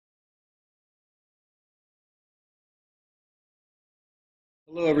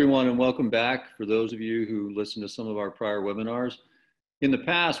Hello, everyone, and welcome back. For those of you who listened to some of our prior webinars, in the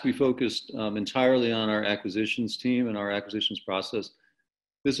past, we focused entirely on our acquisitions team and our acquisitions process.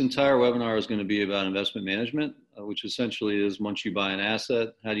 This entire webinar is going to be about investment management, which essentially is once you buy an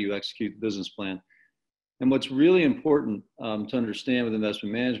asset, how do you execute the business plan? And what's really important to understand with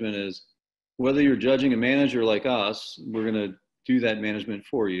investment management is whether you're judging a manager like us, we're going to do that management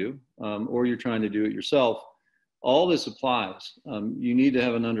for you, or you're trying to do it yourself. All this applies. You need to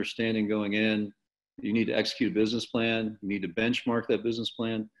have an understanding going in. You need to execute a business plan. You need to benchmark that business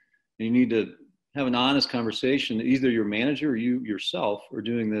plan. And you need to have an honest conversation. Either your manager or you yourself are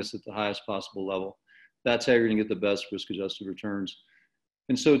doing this at the highest possible level. That's how you're going to get the best risk-adjusted returns.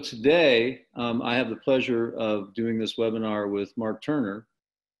 And so today, I have the pleasure of doing this webinar with Marc Turner,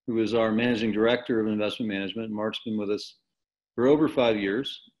 who is our Managing Director of Investment Management. Marc's been with us for over 5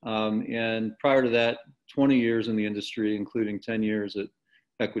 years. And prior to that, 20 years in the industry, including 10 years at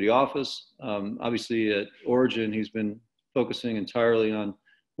Equity Office. Obviously at Origin, he's been focusing entirely on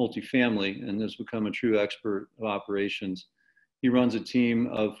multifamily and has become a true expert of operations. He runs a team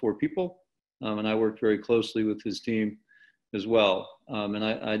of 4 people, and I work very closely with his team as well.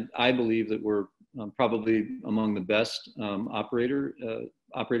 And I believe that we're probably among the best operators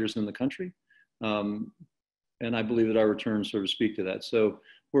in the country. And I believe that our returns sort of speak to that. So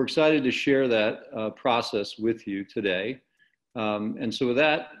we're excited to share that process with you today. And so with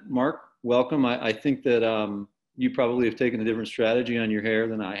that, Marc, welcome. I think that you probably have taken a different strategy on your hair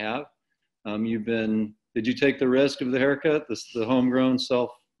than I have. Did you take the risk of the haircut, the homegrown self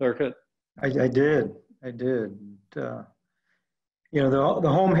haircut? I did. You know, the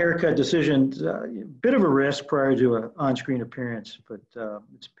home haircut decision, a bit of a risk prior to an on-screen appearance, but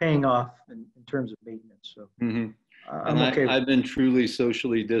it's paying off in terms of maintenance. So I'm okay. I've been truly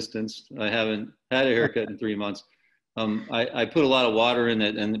socially distanced. I haven't had a haircut in 3 months. I put a lot of water in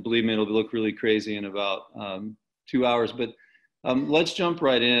it, and believe me, it'll look really crazy in about 2 hours. But let's jump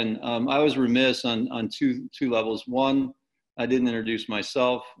right in. I was remiss on two levels. One, I didn't introduce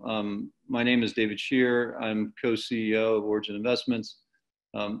myself. My name is David Scherer. I'm co-CEO of Origin Investments.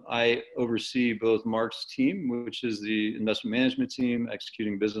 I oversee both Marc's team, which is the investment management team,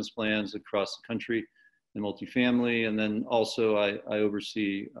 executing business plans across the country in multifamily. And then also I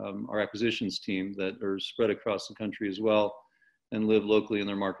oversee our acquisitions team that are spread across the country as well and live locally in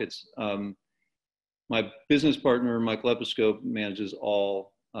their markets. My business partner, Michael Episcope, manages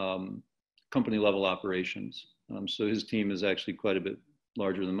all company level operations. So his team is actually quite a bit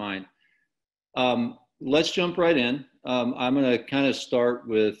larger than mine. Let's jump right in. I'm going to kind of start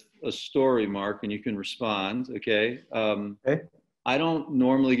with a story, Marc, and you can respond, okay? Okay. I don't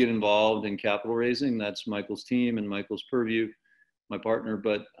normally get involved in capital raising. That's Michael's team and Michael's purview, my partner.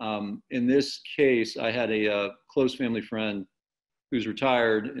 But in this case, I had a close family friend who's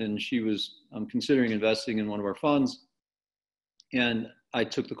retired, and she was considering investing in one of our funds. And I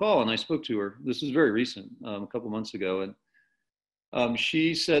took the call and I spoke to her. This is very recent, a couple months ago. And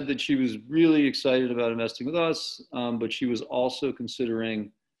she said that she was really excited about investing with us, but she was also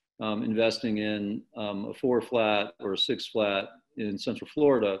considering investing in a 4-flat or a 6-flat in Central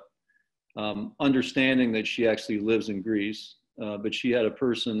Florida, understanding that she actually lives in Greece, but she had a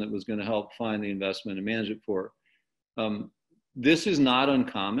person that was going to help find the investment and manage it for her. This is not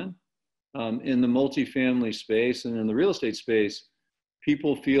uncommon in the multifamily space and in the real estate space.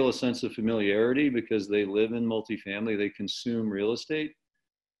 People feel a sense of familiarity because they live in multifamily, they consume real estate.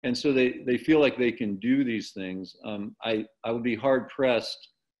 And so they feel like they can do these things. I would be hard pressed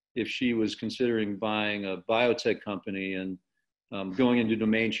if she was considering buying a biotech company and going into a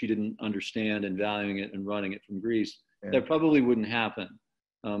domain she didn't understand and valuing it and running it from Greece. Yeah. That probably wouldn't happen.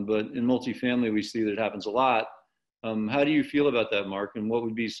 But in multifamily, we see that it happens a lot. How do you feel about that, Marc? And what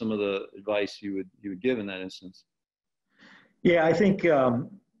would be some of the advice you would give in that instance? Yeah, I think,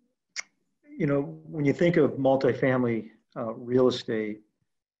 you know, when you think of multifamily real estate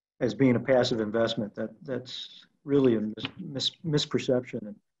as being a passive investment, that's really a misperception.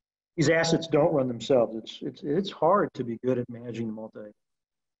 And these assets don't run themselves. It's hard to be good at managing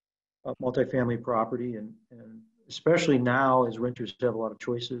multifamily property, and especially now as renters have a lot of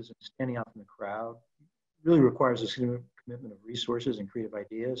choices and standing out from the crowd, really requires a significant commitment of resources and creative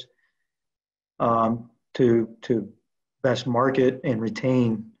ideas to best market and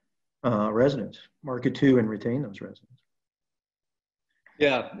retain residents, market to and retain those residents.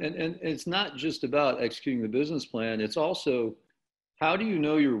 Yeah, and it's not just about executing the business plan, it's also how do you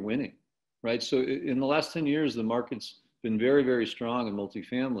know you're winning, right? So in the last 10 years, the market's been very, very strong in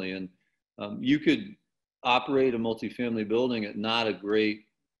multifamily, and you could operate a multifamily building at not a great,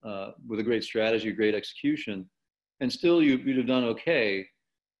 with a great strategy, great execution, and still you'd have done okay.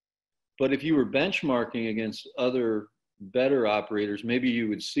 But if you were benchmarking against other better operators, maybe you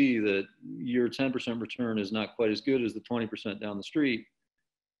would see that your 10% return is not quite as good as the 20% down the street.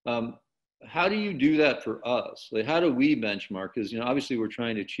 How do you do that for us? Like, how do we benchmark? Because, obviously we're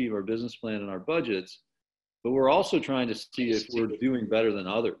trying to achieve our business plan and our budgets, but we're also trying to see if we're doing better than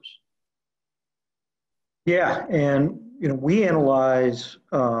others. Yeah, and we analyze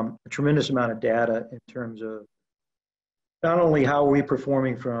a tremendous amount of data in terms of not only how are we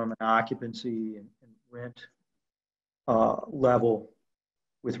performing from an occupancy and rent level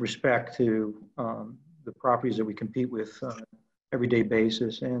with respect to the properties that we compete with on an everyday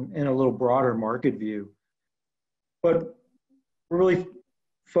basis, and a little broader market view. But we're really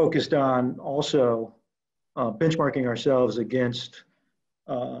focused on also benchmarking ourselves against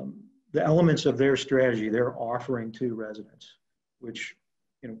the elements of their strategy they're offering to residents, which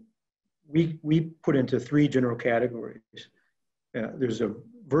we put into three general categories. There's a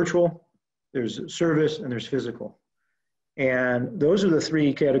virtual, there's service, and there's physical. And those are the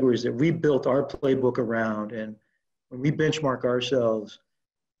three categories that we built our playbook around. And when we benchmark ourselves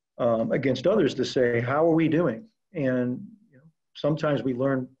against others to say, how are we doing? And sometimes we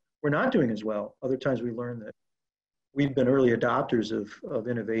learn we're not doing as well. Other times we learn that we've been early adopters of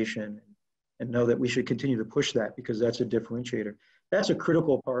innovation and know that we should continue to push that because that's a differentiator. That's a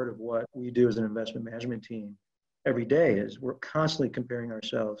critical part of what we do as an investment management team every day is we're constantly comparing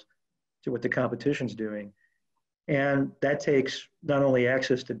ourselves to what the competition's doing. And that takes not only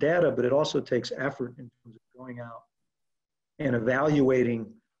access to data, but it also takes effort in terms of going out and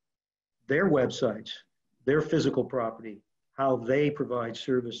evaluating their websites, their physical property, how they provide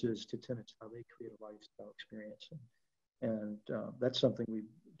services to tenants, how they create a lifestyle experience. And that's something we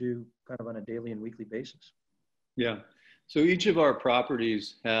do kind of on a daily and weekly basis. Yeah. So each of our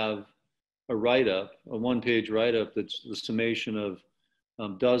properties have a write-up, a one-page write-up that's the summation of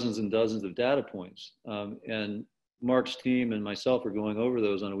dozens and dozens of data points. And Marc's team and myself are going over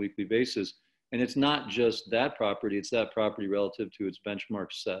those on a weekly basis. And it's not just that property, it's that property relative to its benchmark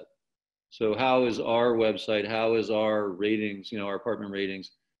set. So how is our website, how is our ratings, our apartment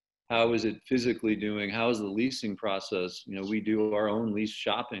ratings, how is it physically doing? How is the leasing process? We do our own lease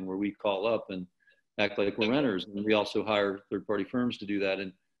shopping where we call up and act like we're renters. And we also hire third-party firms to do that.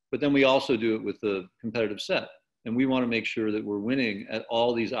 But then we also do it with the competitive set. And we want to make sure that we're winning at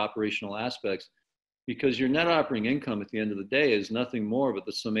all these operational aspects because your net operating income at the end of the day is nothing more but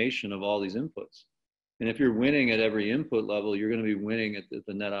the summation of all these inputs. And if you're winning at every input level, you're going to be winning at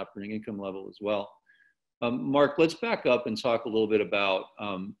the net operating income level as well. Marc, let's back up and talk a little bit about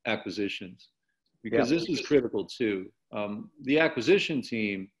acquisitions because this is critical too. The acquisition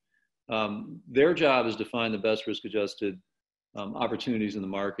team, their job is to find the best risk-adjusted opportunities in the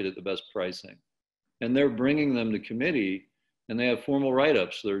market at the best pricing. And they're bringing them to committee and they have formal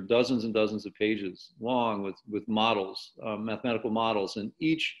write-ups. There are dozens and dozens of pages long with models, mathematical models, and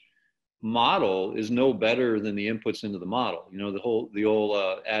each model is no better than the inputs into the model. The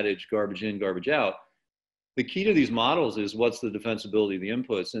old adage, garbage in, garbage out. The key to these models is what's the defensibility of the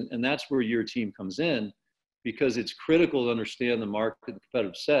inputs. And that's where your team comes in because it's critical to understand the market, the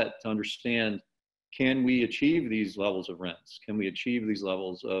competitive set, to understand, can we achieve these levels of rents? Can we achieve these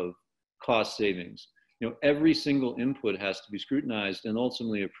levels of cost savings? Every single input has to be scrutinized and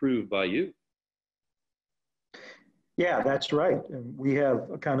ultimately approved by you. Yeah, that's right. And we have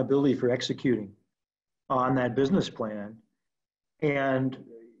accountability for executing on that business plan. And,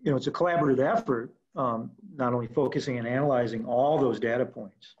 it's a collaborative effort, not only focusing and analyzing all those data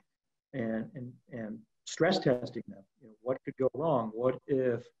points and stress testing them. What could go wrong? What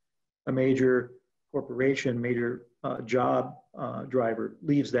if a major corporation, major job driver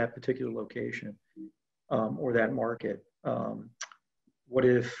leaves that particular location or that market? What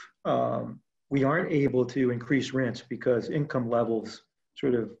if we aren't able to increase rents because income levels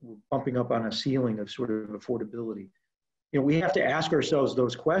sort of bumping up on a ceiling of sort of affordability? We have to ask ourselves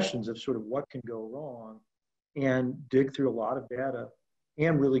those questions of sort of what can go wrong and dig through a lot of data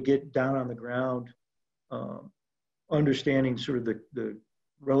and really get down on the ground, understanding sort of the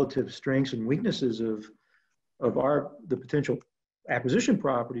relative strengths and weaknesses of the potential acquisition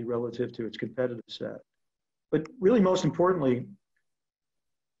property relative to its competitive set. But really, most importantly,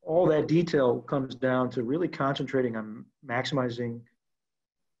 all that detail comes down to really concentrating on maximizing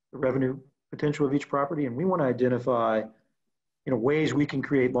the revenue potential of each property. And we want to identify, ways we can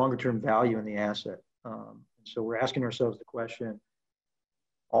create longer-term value in the asset. So we're asking ourselves the question,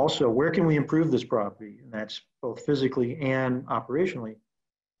 also, where can we improve this property? And that's both physically and operationally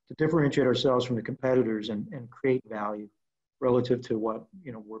to differentiate ourselves from the competitors and create value relative to what,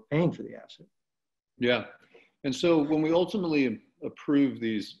 we're paying for the asset. Yeah. And so when we ultimately approve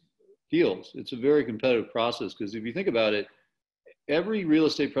these deals. It's a very competitive process because if you think about it, every real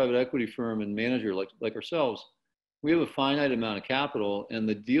estate private equity firm and manager like ourselves, we have a finite amount of capital, and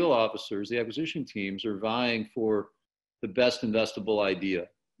the deal officers, the acquisition teams, are vying for the best investable idea.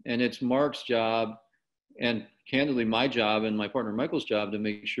 And it's Marc's job, and candidly my job and my partner Michael's job, to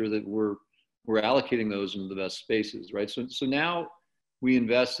make sure that we're allocating those into the best spaces, right? So now we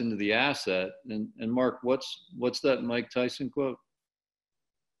invest into the asset. And Marc, what's that Mike Tyson quote?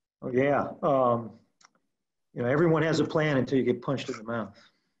 Oh yeah, everyone has a plan until you get punched in the mouth,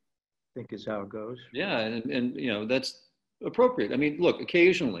 I think is how it goes. Yeah, and that's appropriate. I mean, look,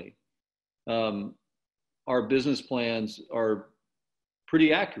 occasionally our business plans are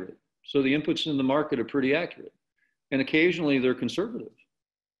pretty accurate. So the inputs in the market are pretty accurate. And occasionally they're conservative.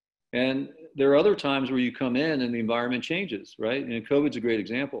 And there are other times where you come in and the environment changes, right? And COVID's a great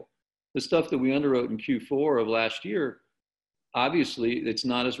example. The stuff that we underwrote in Q4 of last year, obviously it's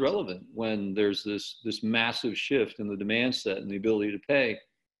not as relevant when there's this massive shift in the demand set and the ability to pay.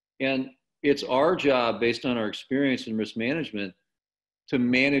 And it's our job, based on our experience in risk management, to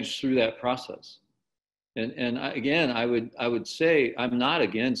manage through that process. And again, I would say I'm not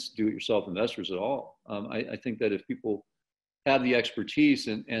against do-it-yourself investors at all. I think that if people have the expertise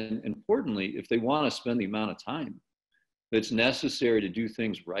and importantly, if they want to spend the amount of time that's necessary to do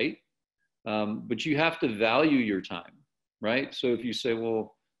things right, but you have to value your time, right? So if you say,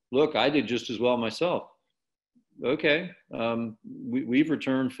 well, look, I did just as well myself. Okay, we've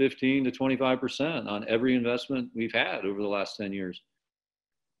returned 15 to 25% on every investment we've had over the last 10 years.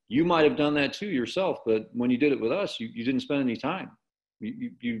 You might have done that too yourself, but when you did it with us, you didn't spend any time.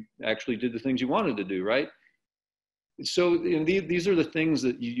 You actually did the things you wanted to do, right? So these are the things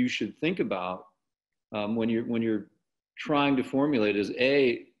that you should think about when you're trying to formulate is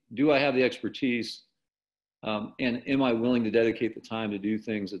A, do I have the expertise, and am I willing to dedicate the time to do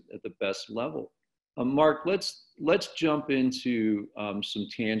things at the best level? Marc, let's jump into some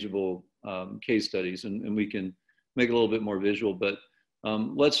tangible case studies, and we can make it a little bit more visual, but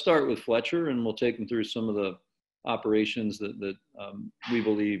let's start with Fletcher, and we'll take them through some of the operations that we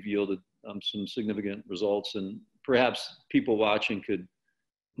believe yielded some significant results, and perhaps people watching could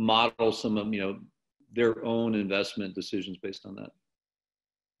model some of their own investment decisions based on that.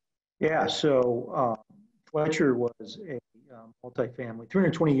 Yeah, so Fletcher was a multifamily,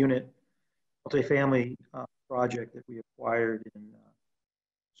 320 unit multifamily project that we acquired in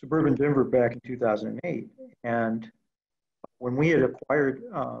suburban Denver back in 2008. And when we had acquired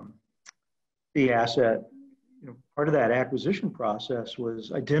the asset, part of that acquisition process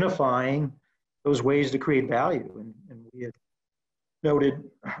was identifying those ways to create value. And we had noted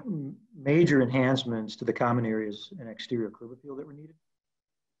major enhancements to the common areas and exterior curb appeal that were needed,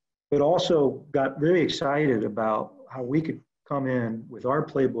 but also got very excited about how we could come in with our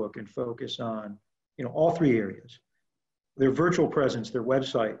playbook and focus on, all three areas. Their virtual presence, their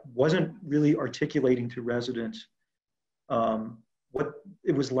website wasn't really articulating to residents what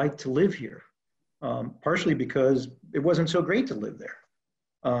it was like to live here, partially because it wasn't so great to live there.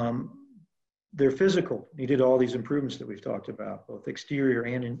 Their physical needed all these improvements that we've talked about, both exterior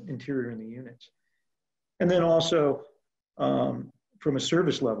and interior in the units. And then also from a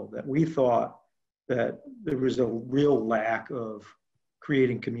service level, that we thought that there was a real lack of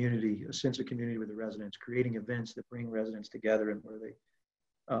creating community, a sense of community with the residents, creating events that bring residents together and where they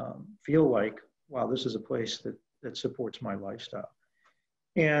feel like, wow, this is a place that supports my lifestyle.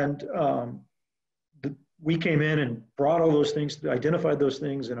 And we came in and brought all those things, identified those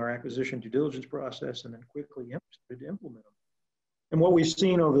things in our acquisition due diligence process, and then quickly started to implement them. And what we've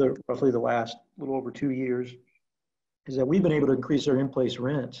seen over roughly the last little over 2 years is that we've been able to increase our in-place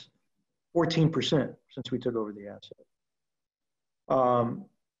rents 14% since we took over the asset.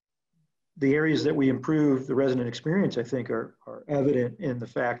 The areas that we improved the resident experience, I think, are evident in the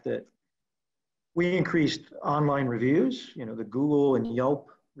fact that we increased online reviews, the Google and Yelp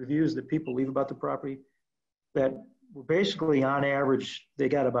reviews that people leave about the property, that were basically on average, they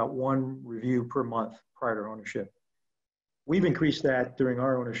got about 1 review per month prior to ownership. We've increased that during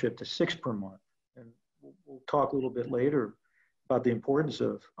our ownership to 6 per month. And we'll talk a little bit later about the importance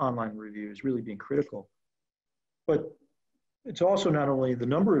of online reviews really being critical. But it's also not only the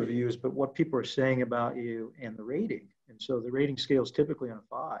number of reviews, but what people are saying about you and the rating. And so the rating scale is typically on a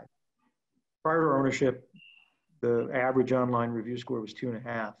 5. Prior to ownership, the average online review score was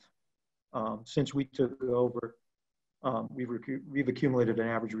 2.5. Since we took over, we've accumulated an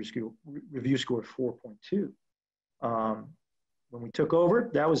average review score of 4.2. When we took over,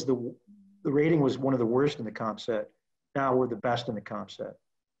 that was the rating was one of the worst in the comp set. Now we're the best in the comp set.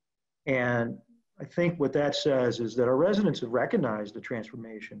 And I think what that says is that our residents have recognized the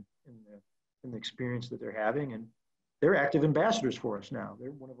transformation in the experience that they're having, and they're active ambassadors for us now.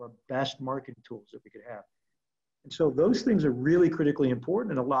 They're one of our best marketing tools that we could have. And so those things are really critically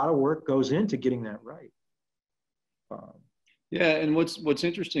important, and a lot of work goes into getting that right. Yeah, and what's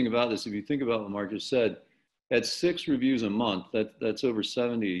interesting about this, if you think about what Mark just said, at 6 reviews a month, that's over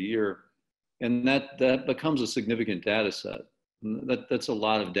 70 a year, and that becomes a significant data set. That's a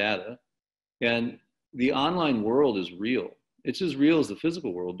lot of data, and the online world is real. It's as real as the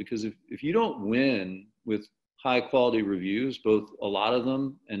physical world, because if you don't win with high quality reviews, both a lot of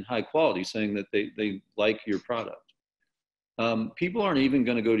them and high quality, saying that they like your product, people aren't even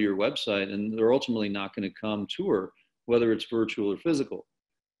going to go to your website, and they're ultimately not going to come tour, whether it's virtual or physical.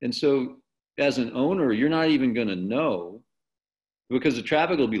 And so as an owner, you're not even going to know, because the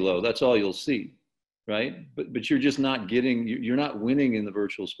traffic will be low. That's all you'll see, right? But you're just not getting, you're not winning in the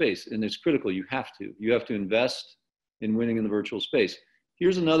virtual space. And it's critical. You have to invest in winning in the virtual space.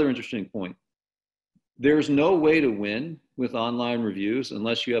 Here's another interesting point. There's no way to win with online reviews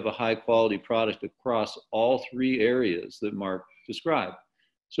unless you have a high quality product across all 3 areas that Mark described.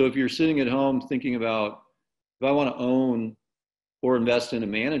 So if you're sitting at home thinking about, if I want to own or invest in a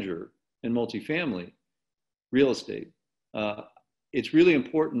manager in multifamily real estate, it's really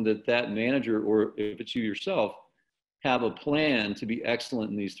important that that manager, or if it's you yourself, have a plan to be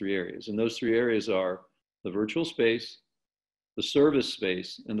excellent in these 3 areas. And those 3 areas are the virtual space, the service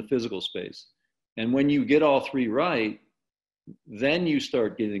space, and the physical space. And when you get all 3 right, then you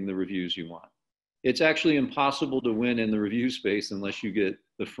start getting the reviews you want. It's actually impossible to win in the review space unless you get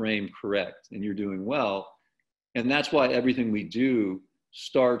the frame correct and you're doing well. And that's why everything we do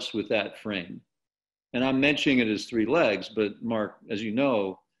starts with that frame. And I'm mentioning it as 3 legs, but Mark, as you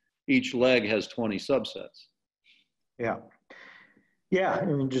know, each leg has 20 subsets. Yeah. Yeah, I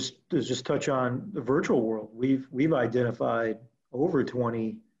mean, just touch on the virtual world. We've identified over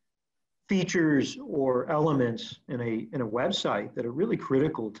 20 features or elements in a website that are really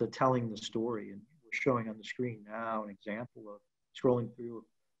critical to telling the story. And we're showing on the screen now an example of scrolling through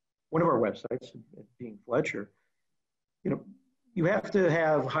one of our websites, being Fletcher. You have to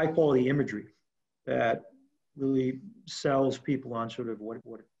have high quality imagery that really sells people on sort of what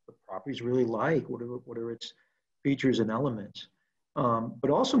the property's really like, what are its features and elements. But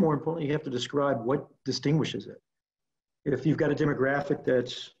also, more importantly, you have to describe what distinguishes it. If you've got a demographic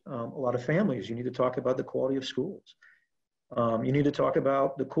that's a lot of families, you need to talk about the quality of schools. You need to talk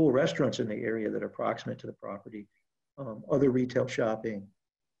about the cool restaurants in the area that are proximate to the property, other retail shopping,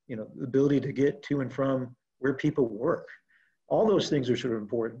 the ability to get to and from where people work. All those things are sort of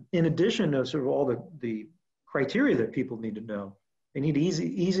important. In addition to sort of all the criteria that people need to know, they need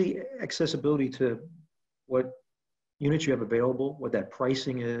easy accessibility to what units you have available, what that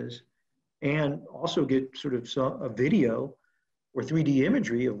pricing is, and also get sort of a video or 3D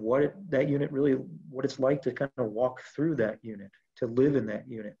imagery of that unit really, what it's like to kind of walk through that unit, to live in that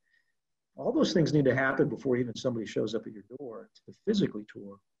unit. All those things need to happen before even somebody shows up at your door to physically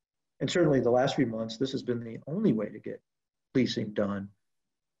tour. And certainly the last few months, this has been the only way to get leasing done.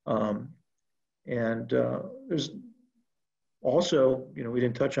 There's also, we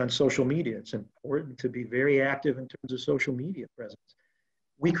didn't touch on social media. It's important to be very active in terms of social media presence.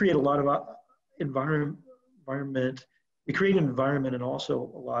 We create a lot of environment. We create an environment and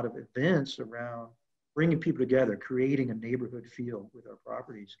also a lot of events around bringing people together, creating a neighborhood feel with our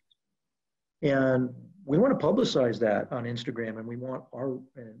properties. And we want to publicize that on Instagram, and we want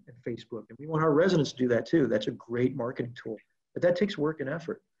and Facebook, and we want our residents to do that too. That's a great marketing tool, but that takes work and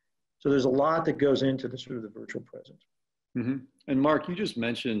effort. So there's a lot that goes into the sort of the virtual presence. Mm-hmm. And Mark, you just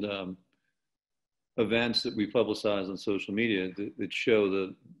mentioned events that we publicize on social media that show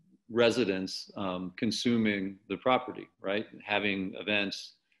the residents consuming the property, right? Having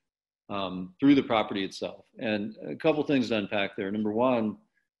events through the property itself. And a couple things to unpack there. Number one,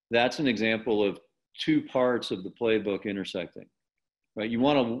 that's an example of 2 parts of the playbook intersecting, right? You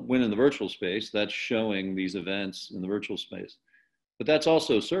want to win in the virtual space. That's showing these events in the virtual space. But that's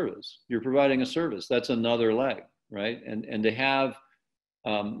also service. You're providing a service. That's another leg, right? And to have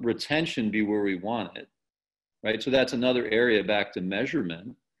retention be where we want it, right? So that's another area back to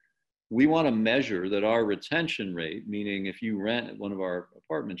measurement. We want to measure that our retention rate, meaning if you rent at one of our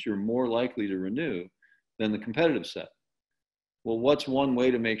apartments, you're more likely to renew than the competitive set. Well, what's one way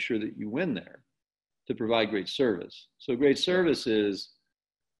to make sure that you win there? To provide great service. So great service is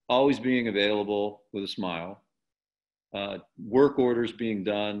always being available with a smile, work orders being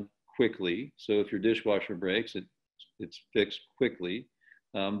done quickly. So if your dishwasher breaks, it's fixed quickly.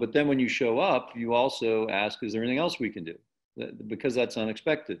 But then when you show up, you also ask, is there anything else we can do? Because that's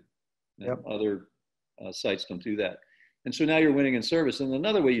unexpected. and Yep. other sites don't do that. And so now you're winning in service. And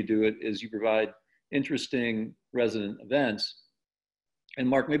another way you do it is you provide interesting resident events. And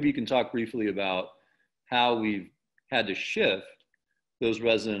Marc, maybe you can talk briefly about how we've had to shift those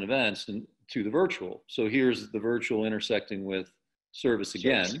resident events to the virtual. So here's the virtual intersecting with service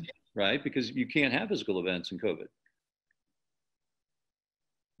again, right? Because you can't have physical events in COVID.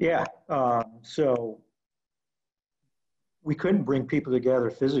 Yeah. So we couldn't bring people together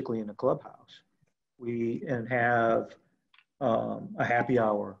physically in a clubhouse. And have a happy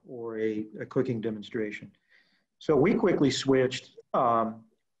hour or a cooking demonstration. So we quickly switched to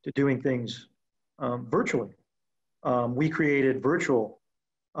doing things virtually. We created virtual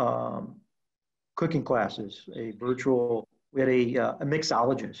cooking classes, we had a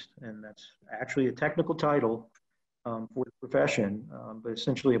mixologist, and that's actually a technical title for the profession, but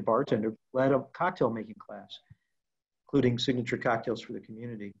essentially a bartender, led a cocktail making class, including signature cocktails for the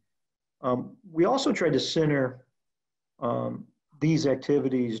community. We also tried to center these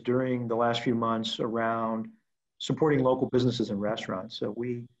activities during the last few months around supporting local businesses and restaurants. So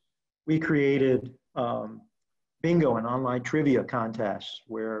we created bingo and online trivia contests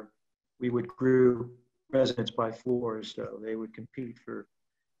where we would group residents by floors, so they would compete for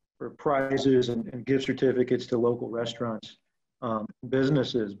prizes and gift certificates to local restaurants,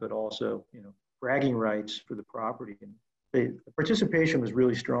 businesses, but also bragging rights for the property. And the participation was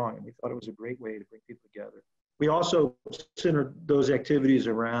really strong, and we thought it was a great way to bring people together. We also centered those activities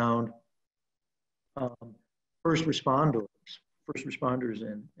around first responders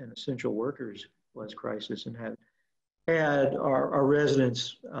and essential workers was crisis, and had our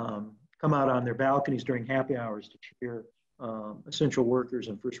residents come out on their balconies during happy hours to cheer essential workers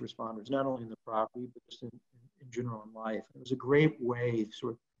and first responders, not only in the property, but just in general in life. It was a great way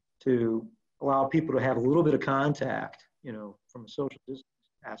to allow people to have a little bit of contact, from a social distance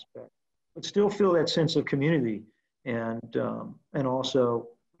aspect, but still feel that sense of community and also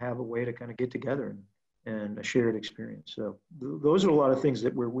have a way to kind of get together and a shared experience. So those are a lot of things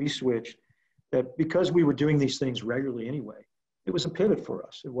where we switched, that because we were doing these things regularly anyway, it was a pivot for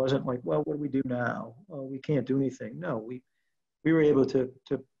us. It wasn't like, well, what do we do now? Oh, we can't do anything. No, we were able to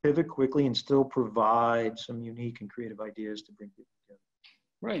pivot quickly and still provide some unique and creative ideas to bring people together.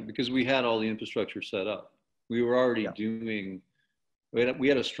 Right, because we had all the infrastructure set up. We were already doing, we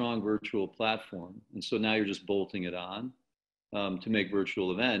had a strong virtual platform. And so now you're just bolting it on to make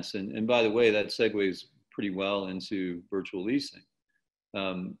virtual events. And by the way, that segues pretty well into virtual leasing.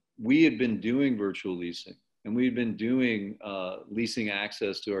 We had been doing virtual leasing, and we'd been doing leasing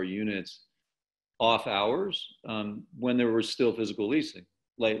access to our units off hours when there was still physical leasing,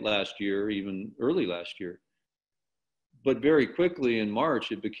 late last year, even early last year. But very quickly in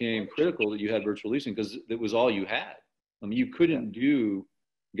March, it became critical that you had virtual leasing because it was all you had. You couldn't do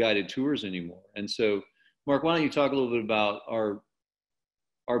guided tours anymore. And so, Marc, why don't you talk a little bit about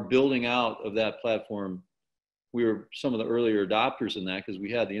our building out of that platform? We were some of the earlier adopters in that because we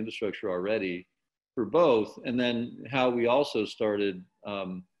had the infrastructure already for both, and then how we also started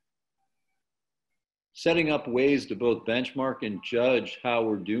setting up ways to both benchmark and judge how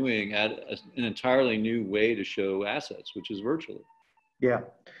we're doing at an entirely new way to show assets, which is virtually. Yeah.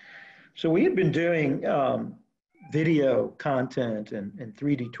 So we had been doing video content and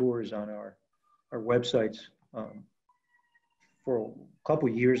 3D tours on our websites for a couple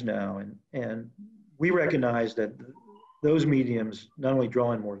of years now. And we recognize that those mediums not only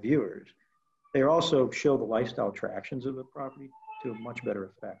draw in more viewers, they also show the lifestyle attractions of the property to a much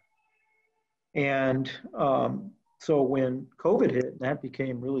better effect. And so when COVID hit, and that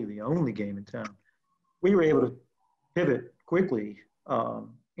became really the only game in town, we were able to pivot quickly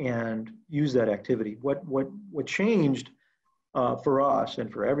and use that activity. What changed for us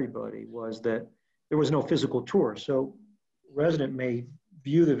and for everybody was that there was no physical tour. So resident may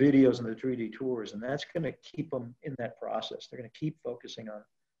view the videos and the 3D tours, and that's going to keep them in that process. They're going to keep focusing on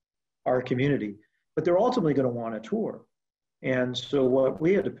our community, but they're ultimately going to want a tour. And so what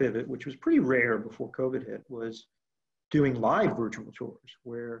we had to pivot, which was pretty rare before COVID hit, was doing live virtual tours,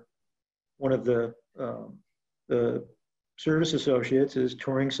 where one of the service associates is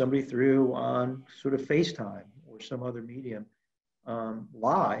touring somebody through on sort of FaceTime or some other medium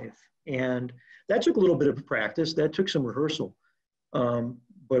live. And that took a little bit of practice. That took some rehearsal.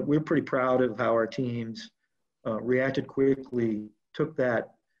 But we're pretty proud of how our teams reacted quickly, took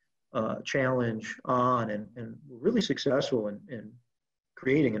that challenge on, and were really successful in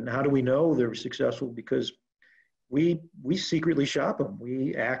creating. And how do we know they were successful? Because we secretly shop them.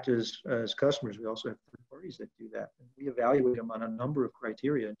 We act as customers. We also have third parties that do that. And we evaluate them on a number of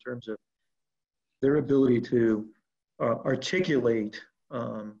criteria in terms of their ability to articulate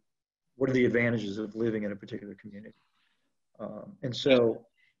what are the advantages of living in a particular community? And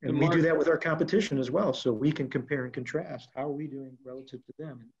And we do Mark, that with our competition as well. So we can compare and contrast. How are we doing relative to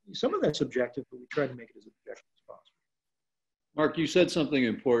them? And some of that's subjective, but we try to make it as objective as possible. Mark, you said something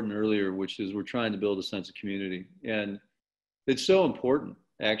important earlier, which is we're trying to build a sense of community. And it's so important,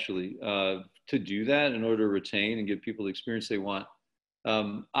 actually, to do that in order to retain and give people the experience they want.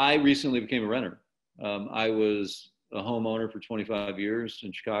 I recently became a renter. I was a homeowner for 25 years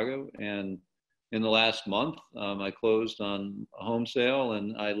in Chicago, and in the last month, I closed on a home sale,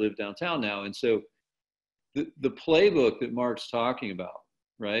 and I live downtown now. And so the playbook that Mark's talking about,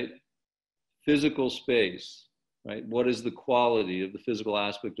 right? Physical space, right? What is the quality of the physical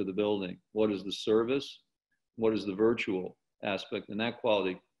aspect of the building? What is the service? What is the virtual aspect? And that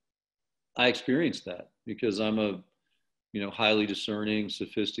quality, I experienced that because I'm a highly discerning,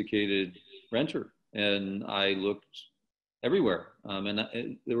 sophisticated renter, and I looked everywhere.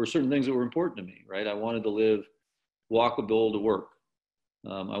 There were certain things that were important to me, right? I wanted to live walkable to work.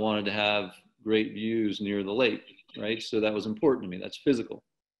 I wanted to have great views near the lake, right? So that was important to me. That's physical.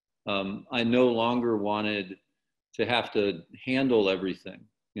 I no longer wanted to have to handle everything,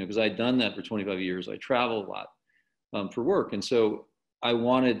 because I'd done that for 25 years. I travel a lot for work. And so I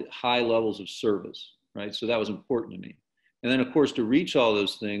wanted high levels of service, right? So that was important to me. And then, of course, to reach all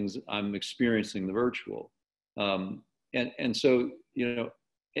those things, I'm experiencing the virtual. And so,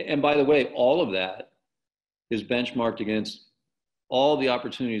 and by the way, all of that is benchmarked against all the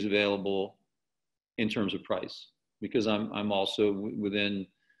opportunities available in terms of price, because I'm also within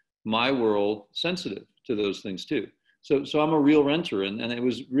my world sensitive to those things too. So I'm a real renter, and it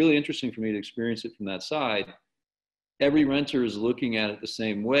was really interesting for me to experience it from that side. Every renter is looking at it the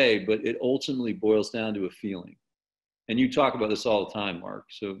same way, but it ultimately boils down to a feeling. And you talk about this all the time, Mark.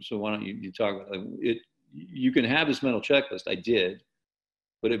 So why don't you talk about it? You can have this mental checklist. I did,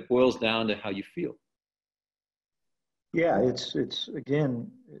 but it boils down to how you feel. Yeah, it's again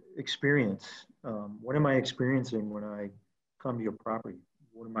experience. What am I experiencing when I come to your property?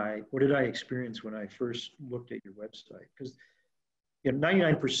 What did I experience when I first looked at your website? Because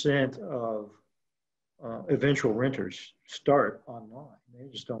 99% of eventual renters start online. They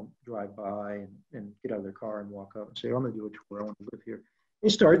just don't drive by and get out of their car and walk up and say, oh, I'm going to do a tour. I want to live here. They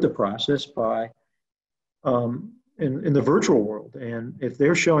start the process by in the virtual world. And if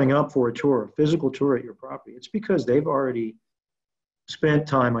they're showing up for a tour, a physical tour at your property, it's because they've already spent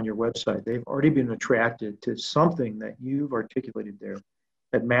time on your website. They've already been attracted to something that you've articulated there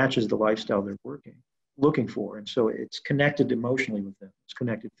that matches the lifestyle they're looking for. And so it's connected emotionally with them. It's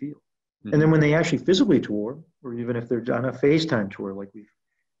connected feel. Mm-hmm. And then when they actually physically tour, or even if they're on a FaceTime tour, like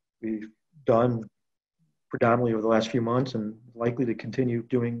we've done predominantly over the last few months and likely to continue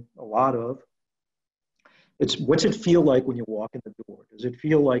doing a lot of, it's what's it feel like when you walk in the door? Does it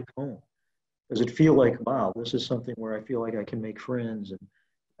feel like home? Does it feel like, wow, this is something where I feel like I can make friends, and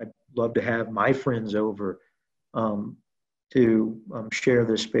I'd love to have my friends over to share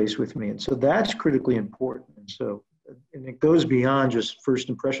this space with me. And so that's critically important. And it goes beyond just first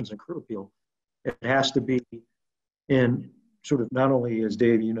impressions and curb appeal. It has to be in sort of not only, as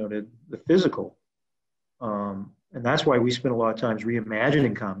Dave, noted, the physical. And that's why we spend a lot of times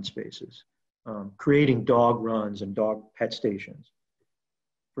reimagining common spaces, creating dog runs and dog pet stations,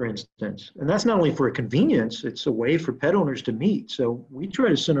 for instance. And that's not only for a convenience, it's a way for pet owners to meet. So we try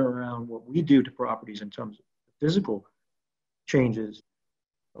to center around what we do to properties in terms of physical changes,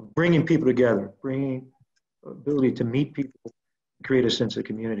 of bringing people together, bringing ability to meet people, create a sense of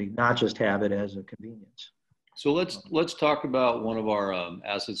community, not just have it as a convenience. So let's talk about one of our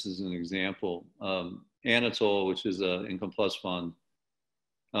assets as an example. Anatole, which is an Income Plus fund.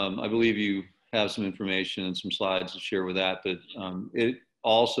 I believe you have some information and some slides to share with that, but it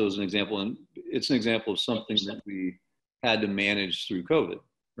also is an example, and it's an example of something that we had to manage through COVID,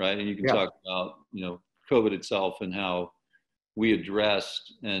 right? And you can talk about, COVID itself and how we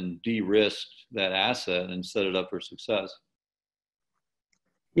addressed and de-risked that asset and set it up for success.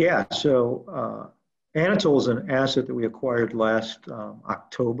 Yeah, so Anatole is an asset that we acquired last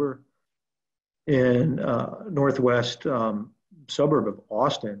October in northwest suburb of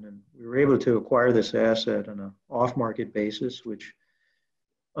Austin, and we were able to acquire this asset on an off-market basis, which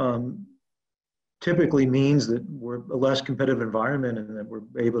typically means that we're a less competitive environment and that we're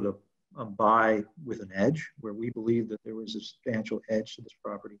able to buy with an edge, where we believe that there was a substantial edge to this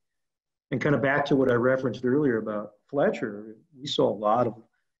property. And kind of back to what I referenced earlier about Fletcher, we saw a lot of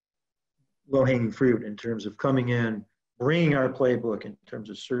low-hanging fruit in terms of coming in, bringing our playbook in terms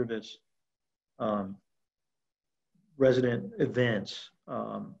of service, resident events,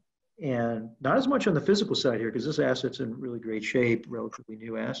 and not as much on the physical side here, because this asset's in really great shape, relatively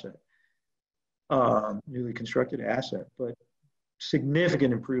new asset. newly constructed asset, but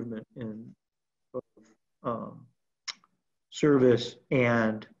significant improvement in both service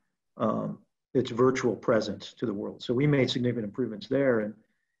and its virtual presence to the world. So we made significant improvements there,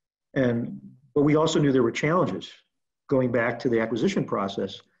 but we also knew there were challenges. Going back to the acquisition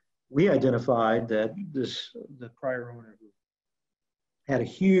process, we identified that the prior owner had a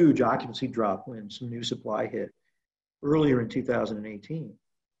huge occupancy drop when some new supply hit earlier in 2018.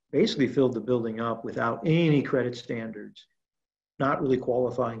 Basically filled the building up without any credit standards, not really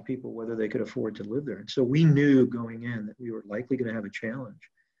qualifying people whether they could afford to live there. And so we knew going in that we were likely going to have a challenge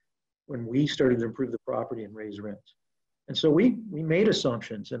when we started to improve the property and raise rents. And so we made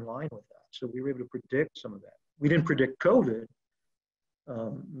assumptions in line with that. So we were able to predict some of that. We didn't predict COVID,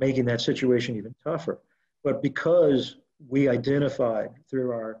 making that situation even tougher. But because we identified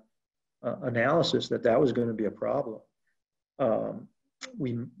through our analysis that that was going to be a problem,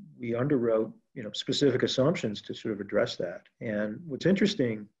 we underwrote specific assumptions to sort of address that. And what's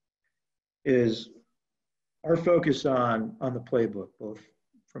interesting is our focus on the playbook, both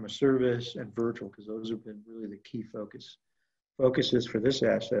from a service and virtual, because those have been really the key focuses for this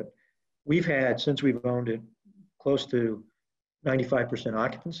asset. We've had, since we've owned it, close to 95%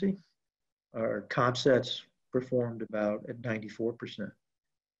 occupancy. Our comp sets performed about at 94%.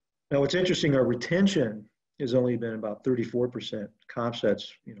 Now, what's interesting, our retention has only been about 34%, comp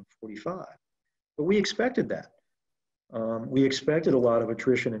sets, 45. But we expected that. We expected a lot of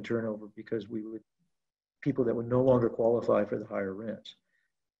attrition and turnover because people that would no longer qualify for the higher rents.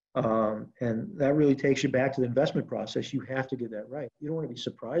 And that really takes you back to the investment process. You have to get that right. You don't want to be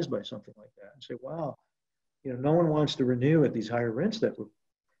surprised by something like that and say, wow, no one wants to renew at these higher rents that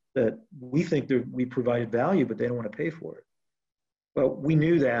we think that we provided value, but they don't want to pay for it. But we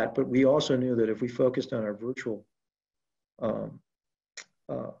knew that, but we also knew that if we focused on our virtual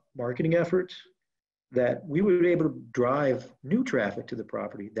marketing efforts, that we would be able to drive new traffic to the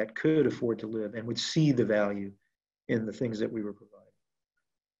property that could afford to live and would see the value in the things that we were providing.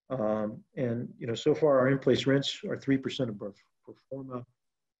 So far our in-place rents are 3% above pro forma.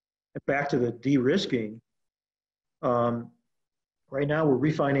 And back to the de-risking, right now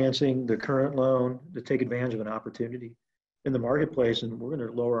we're refinancing the current loan to take advantage of an opportunity in the marketplace, and we're going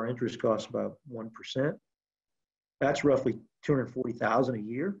to lower our interest costs about 1%. That's roughly $240,000 a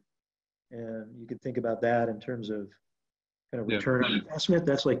year. And you can think about that in terms of kind of return on investment.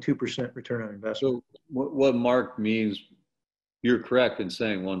 That's like 2% return on investment. So what Marc means, you're correct in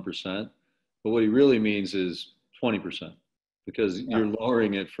saying 1%, but what he really means is 20%, because you're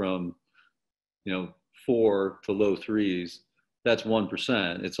lowering it from, 4 to low 3s. That's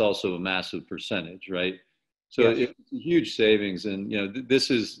 1%. It's also a massive percentage, right? So it's a huge savings. And,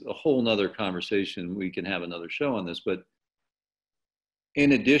 this is a whole nother conversation. We can have another show on this, but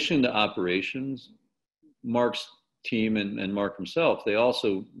in addition to operations, Marc's team and Marc himself, they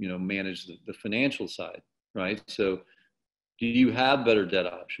also, manage the financial side, right? So do you have better debt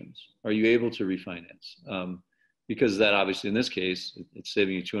options? Are you able to refinance? Because that obviously, in this case, it's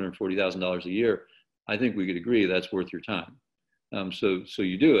saving you $240,000 a year. I think we could agree that's worth your time. So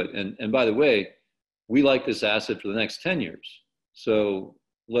you do it. And by the way, we like this asset for the next 10 years. So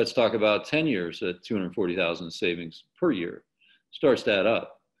let's talk about 10 years at $240,000 savings per year. Starts that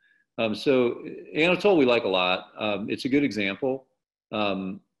up. So Anatole we like a lot. It's a good example.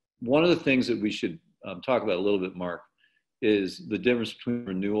 One of the things that we should talk about a little bit, Marc, is the difference between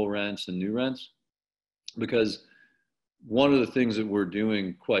renewal rents and new rents. Because one of the things that we're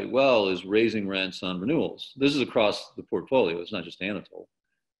doing quite well is raising rents on renewals. This is across the portfolio. It's not just Anatole.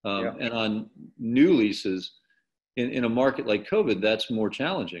 And on new leases, in a market like COVID, that's more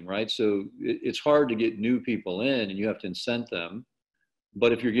challenging, right? So it's hard to get new people in and you have to incent them.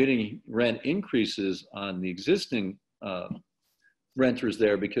 But if you're getting rent increases on the existing renters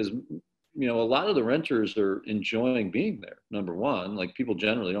there, because, a lot of the renters are enjoying being there, number one. Like, people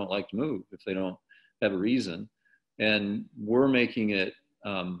generally don't like to move if they don't have a reason. And we're making it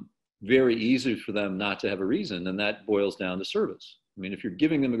very easy for them not to have a reason. And that boils down to service. I mean, if you're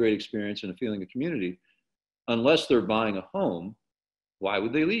giving them a great experience and a feeling of community, unless they're buying a home, why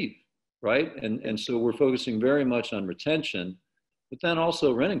would they leave, right? And so we're focusing very much on retention, but then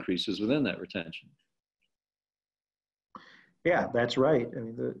also rent increases within that retention. Yeah, that's right. I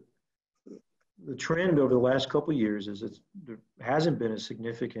mean, the trend over the last couple of years is there hasn't been as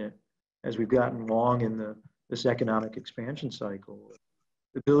significant as we've gotten long in this economic expansion cycle.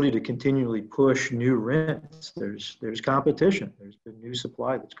 The ability to continually push new rents, there's competition. There's been new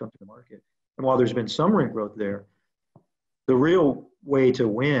supply that's come to the market. And while there's been some rent growth there, the real way to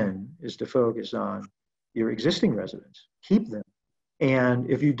win is to focus on your existing residents, keep them. And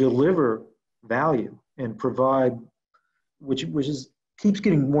if you deliver value and provide, which is keeps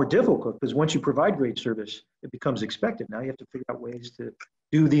getting more difficult because once you provide great service, it becomes expected. Now you have to figure out ways to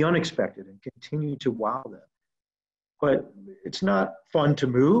do the unexpected and continue to wow them. But it's not fun to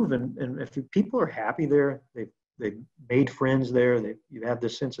move, and if people are happy there, they've made friends there, you have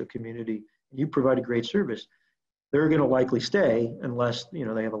this sense of community, and you provide a great service, they're going to likely stay unless they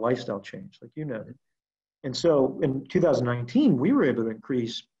have a lifestyle change, like you noted. And so in 2019, we were able to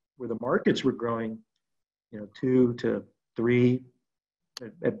increase where the markets were growing, 2 to 3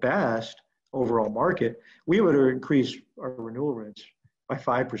 at best overall market. We would have increased our renewal rents by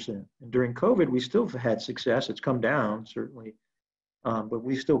 5%. And during COVID, we still had success. It's come down certainly, but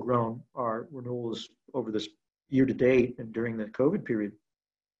we've still grown our renewals over this year to date and during the COVID period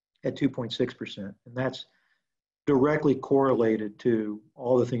at 2.6%. And that's directly correlated to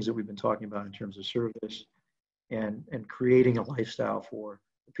all the things that we've been talking about in terms of service and creating a lifestyle for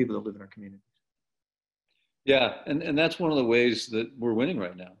the people that live in our communities. Yeah, and that's one of the ways that we're winning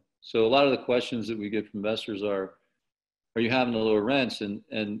right now. So a lot of the questions that we get from investors are you having to lower rents?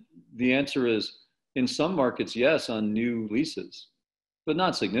 And the answer is, in some markets, yes, on new leases, but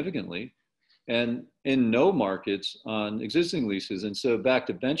not significantly. And in no markets on existing leases. And so back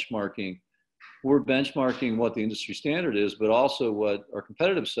to benchmarking, we're benchmarking what the industry standard is, but also what our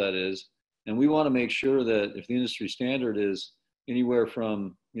competitive set is. And we want to make sure that if the industry standard is anywhere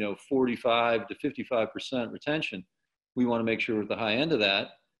from 45 to 55% retention, we want to make sure we're at the high end of that,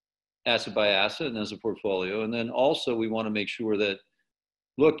 asset by asset and as a portfolio. And then also we want to make sure that,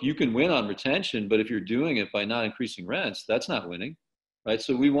 look, you can win on retention, but if you're doing it by not increasing rents, that's not winning, right?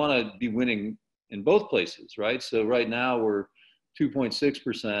 So we want to be winning in both places, right? So right now we're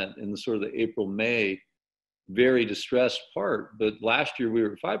 2.6% in the sort of the April, May, very distressed part, but last year we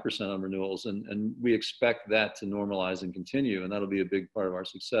were at 5% on renewals, and we expect that to normalize and continue, and that'll be a big part of our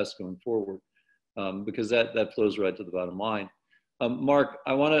success going forward, because that flows right to the bottom line. Marc,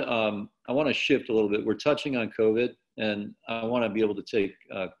 I want to shift a little bit. We're touching on COVID, and I want to be able to take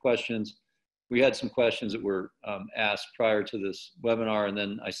questions. We had some questions that were asked prior to this webinar, and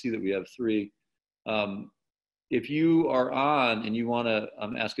then I see that we have 3. If you are on and you want to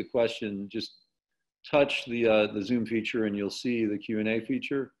ask a question, just touch the Zoom feature and you'll see the Q&A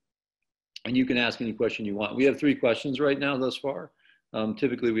feature, and you can ask any question you want. We have 3 questions right now thus far.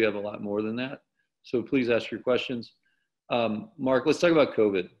 Typically we have a lot more than that, so please ask your questions. Marc, let's talk about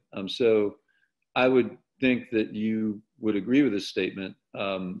COVID. So I would think that you would agree with this statement.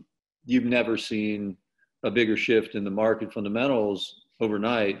 You've never seen a bigger shift in the market fundamentals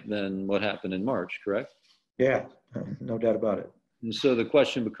overnight than what happened in March, correct? Yeah, no doubt about it. And so the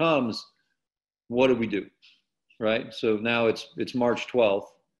question becomes, what do we do, right? So now it's March 12th.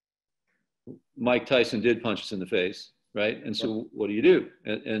 Mike Tyson did punch us in the face, right? And so what do you do?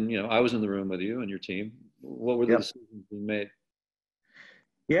 And I was in the room with you and your team. What were the decisions being made?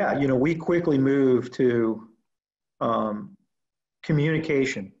 Yeah, we quickly moved to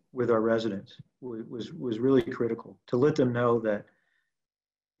communication with our residents was really critical to let them know that,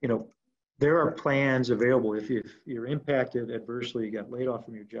 there are plans available if you're impacted adversely, you got laid off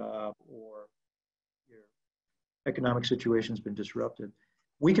from your job, or your economic situation's been disrupted.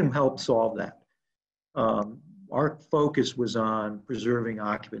 We can help solve that. Our focus was on preserving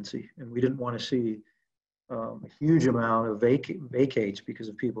occupancy, and we didn't want to see a huge amount of vacates because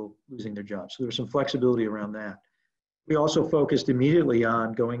of people losing their jobs. So there's some flexibility around that. We also focused immediately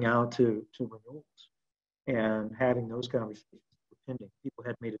on going out to renewals and having those conversations pending. People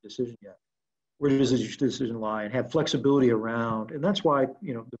hadn't made a decision yet. Where does this decision lie? And have flexibility around, and that's why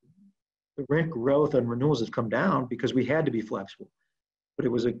the rent growth on renewals has come down, because we had to be flexible. But it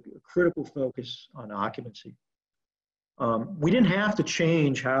was a critical focus on occupancy. We didn't have to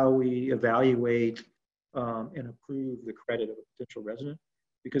change how we evaluate and approve the credit of a potential resident,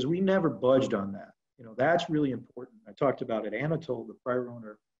 because we never budged on that. That's really important. I talked about it. Anatole, the prior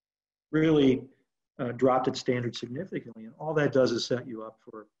owner, really dropped its standards significantly, and all that does is set you up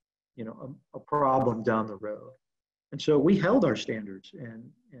for a problem down the road. And so we held our standards,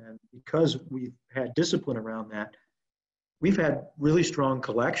 and because we've had discipline around that, we've had really strong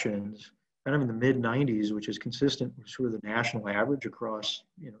collections, kind of in the mid-90s, which is consistent with sort of the national average across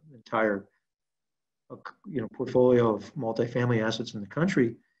the entire portfolio of multifamily assets in the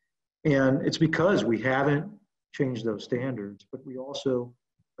country. And it's because we haven't changed those standards, but we also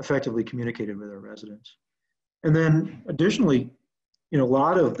effectively communicated with our residents. And then additionally, a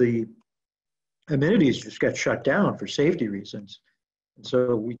lot of the amenities just got shut down for safety reasons. And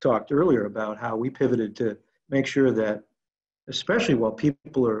so we talked earlier about how we pivoted to make sure that, especially while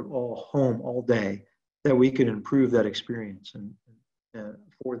people are all home all day, that we can improve that experience and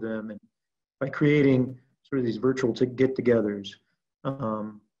for them. And by creating sort of these virtual get-togethers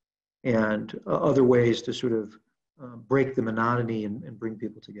and other ways to sort of break the monotony and bring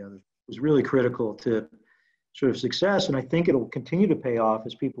people together. It was really critical to sort of success, and I think it'll continue to pay off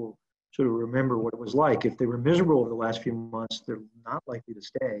as people sort of remember what it was like. If they were miserable over the last few months, they're not likely to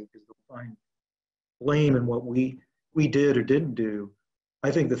stay because they'll find blame in what we did or didn't do. I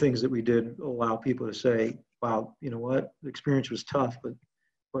think the things that we did allow people to say, wow, you know what, the experience was tough, but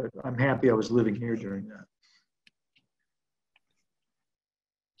I'm happy I was living here during that.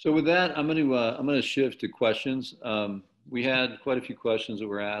 So with that, I'm going to shift to questions. We had quite a few questions that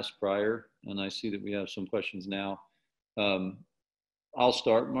were asked prior, and I see that we have some questions now. I'll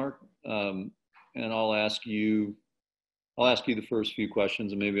start, Mark, and I'll ask you the first few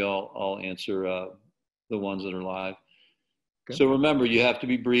questions, and maybe I'll answer the ones that are live. Okay. So remember, you have to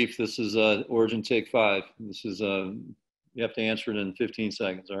be brief. This is Origin Take 5. This is you have to answer it in 15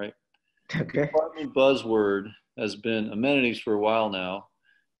 seconds. All right. Okay. Apartment buzzword has been amenities for a while now.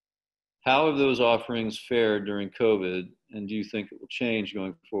 How have those offerings fared during COVID, and do you think it will change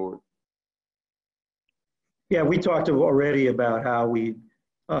going forward? Yeah, we talked already about how we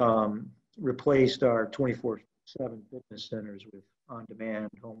replaced our 24/7 fitness centers with on-demand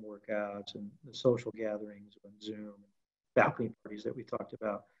home workouts and the social gatherings on Zoom, balcony parties that we talked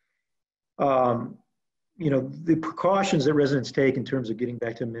about. The precautions that residents take in terms of getting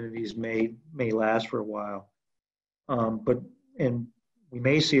back to amenities may last for a while, and we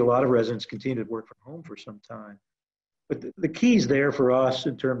may see a lot of residents continue to work from home for some time. But the keys there for us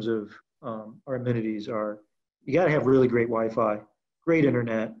in terms of our amenities are, you got to have really great Wi-Fi, great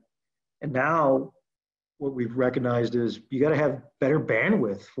internet, and now what we've recognized is you got to have better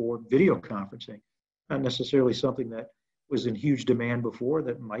bandwidth for video conferencing. Not necessarily something that was in huge demand before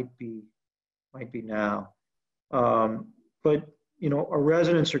that might be now. But our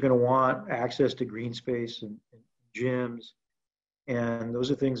residents are going to want access to green space and gyms. And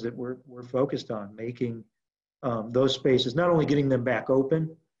those are things that we're focused on, making those spaces, not only getting them back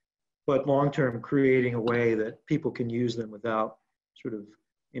open, but long-term creating a way that people can use them without sort of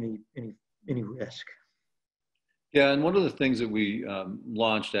any risk. Yeah, and one of the things that we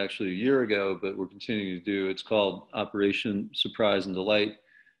launched actually a year ago, but we're continuing to do, it's called Operation Surprise and Delight.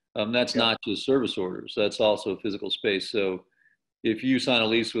 That's not just service orders, that's also physical space. So if you sign a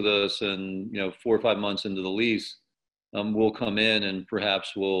lease with us and 4 or 5 months into the lease, we'll come in and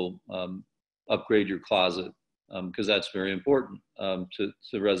perhaps we'll upgrade your closet because that's very important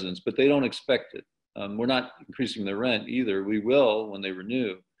to residents, but they don't expect it. We're not increasing their rent either. We will when they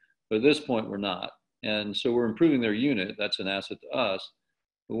renew, but at this point we're not. And so we're improving their unit. That's an asset to us,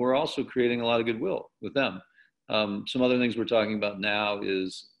 but we're also creating a lot of goodwill with them. Some other things we're talking about now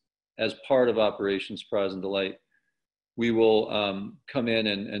is, as part of Operation Surprise and Delight, we will come in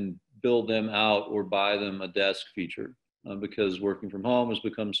and build them out or buy them a desk feature because working from home has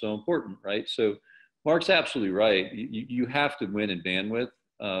become so important, right? So Mark's absolutely right. You have to win in bandwidth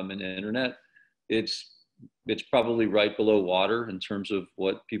and internet. It's probably right below water in terms of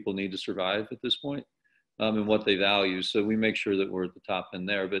what people need to survive at this point and what they value. So we make sure that we're at the top end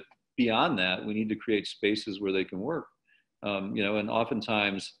there. But beyond that, we need to create spaces where they can work. And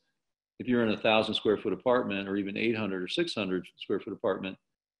oftentimes, if you're in a 1,000 square foot apartment or even 800 or 600 square foot apartment,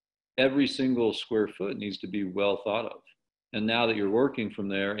 every single square foot needs to be well thought of. And now that you're working from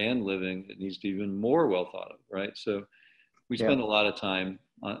there and living, it needs to be even more well thought of, right? So we spend a lot of time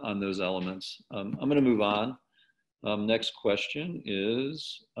on those elements. I'm going to move on. Next question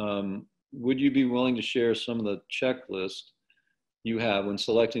is, would you be willing to share some of the checklist you have when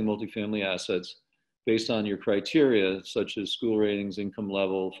selecting multifamily assets based on your criteria, such as school ratings, income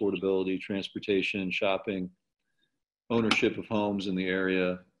level, affordability, transportation, shopping, ownership of homes in the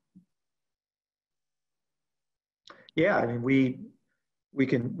area? Yeah, I mean, we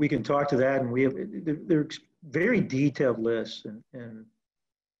can talk to that, and they're very detailed lists, and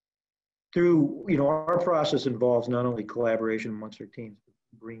through our process involves not only collaboration amongst our teams, but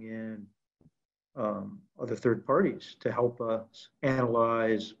bring in other third parties to help us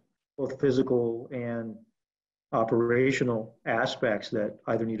analyze both physical and operational aspects that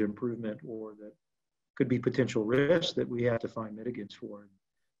either need improvement or that could be potential risks that we have to find mitigants for.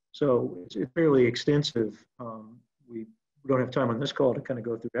 So it's fairly extensive. We don't have time on this call to kind of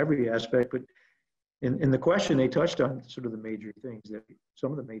go through every aspect, but in the question, they touched on sort of some of the major things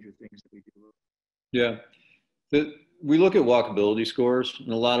that we do. Yeah, we look at walkability scores,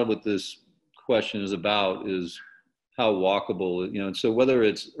 and a lot of what this question is about is how walkable, and so whether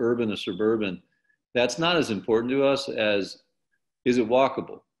it's urban or suburban, that's not as important to us as, is it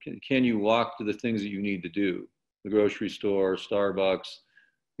walkable? Can you walk to the things that you need to do? The grocery store, Starbucks,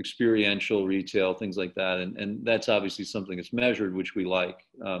 experiential retail, things like that. And that's obviously something that's measured, which we like.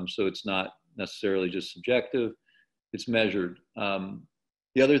 So it's not necessarily just subjective, it's measured.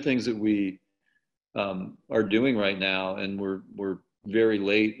 The other things that we are doing right now, and we're very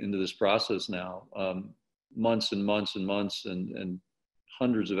late into this process now, months and months and months and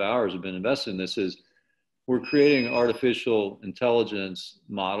hundreds of hours have been invested in this, is we're creating artificial intelligence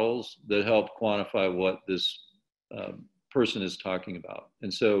models that help quantify what this person is talking about.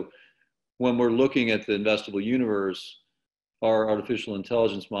 And so when we're looking at the investable universe, our artificial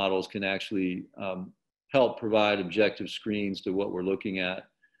intelligence models can actually help provide objective screens to what we're looking at.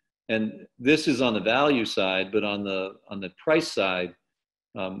 And this is on the value side, but on the price side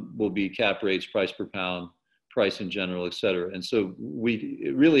will be cap rates, price per pound, price in general, et cetera. And so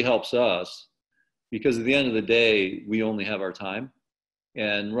it really helps us, because at the end of the day, we only have our time.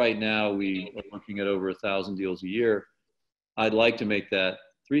 And right now we are looking at over 1,000 deals a year. I'd like to make that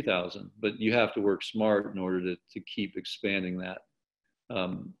 3,000, but you have to work smart in order to keep expanding that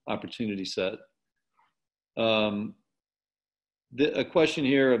opportunity set. A question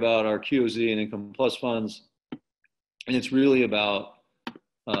here about our QOZ and Income Plus funds, and it's really about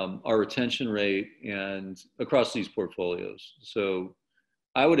our retention rate and across these portfolios. So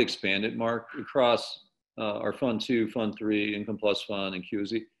I would expand it, Marc, across our Fund 2, Fund 3, Income Plus Fund, and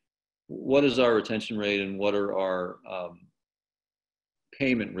QOZ. What is our retention rate, and what are our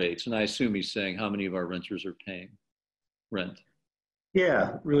payment rates? And I assume he's saying how many of our renters are paying rent.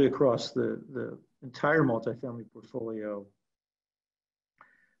 Yeah, really across the entire multifamily portfolio,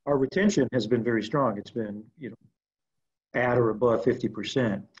 our retention has been very strong. It's been, at or above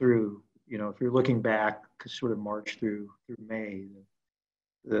 50% through, if you're looking back sort of March through May,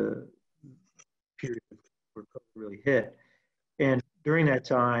 the period where COVID really hit. And during that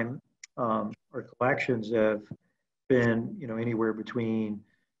time, our collections have been, anywhere between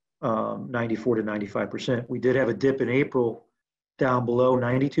 94 to 95%. We did have a dip in April down below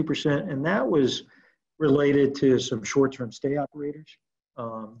 92%, and that was related to some short-term stay operators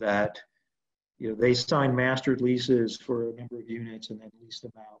that, they signed mastered leases for a number of units and then leased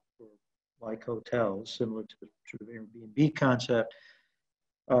them out for like hotels, similar to the sort of Airbnb concept.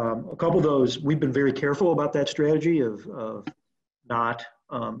 A couple of those, we've been very careful about that strategy of not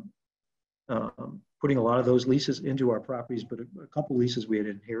putting a lot of those leases into our properties, but a couple of leases we had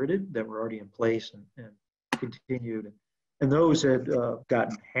inherited that were already in place and continued. And those had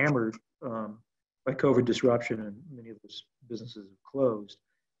gotten hammered by COVID disruption, and many of those businesses have closed.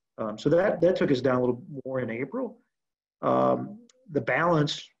 So that took us down a little more in April. The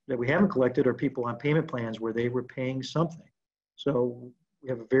balance that we haven't collected are people on payment plans where they were paying something. So we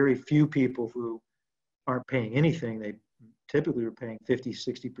have very few people who aren't paying anything. They typically are paying 50,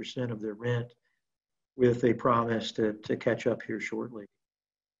 60% of their rent with a promise to catch up here shortly.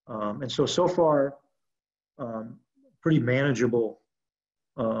 And so far, pretty manageable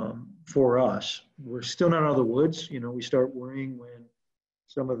for us. We're still not out of the woods. We start worrying when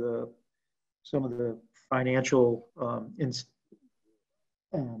some of the financial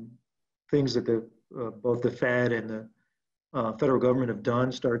things that both the Fed and the federal government have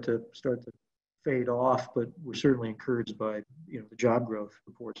done start to fade off. But we're certainly encouraged by the job growth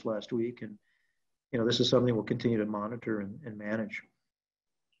reports last week, and this is something we'll continue to monitor and manage.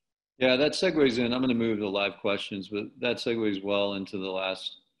 Yeah, that segues in. I'm going to move to live questions, but that segues well into the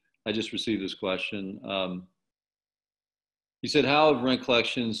last. I just received this question. You said, how have rent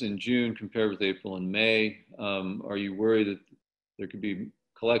collections in June compared with April and May? Are you worried that there could be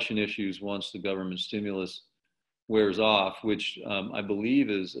collection issues once the government stimulus wears off, which I believe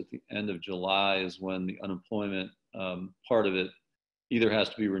is at the end of July is when the unemployment part of it either has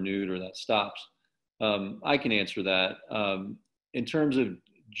to be renewed or that stops? I can answer that. In terms of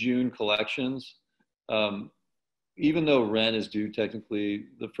June collections, even though rent is due technically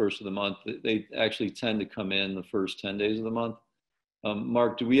the first of the month, they actually tend to come in the first 10 days of the month.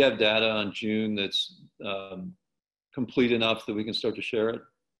 Marc, do we have data on June that's complete enough that we can start to share it?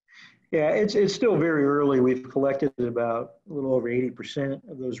 Yeah, it's still very early. We've collected about a little over 80%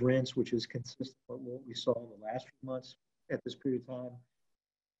 of those rents, which is consistent with what we saw in the last few months at this period of time,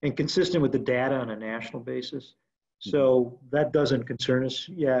 and consistent with the data on a national basis. So that doesn't concern us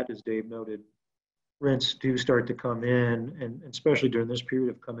yet, as Dave noted. Rents do start to come in, and especially during this period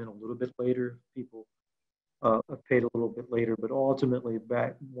have come in a little bit later. People have paid a little bit later, but ultimately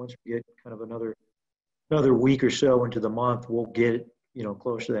back once we get kind of another week or so into the month, we'll get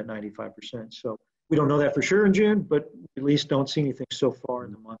close to that 95%. So we don't know that for sure in June, but at least don't see anything so far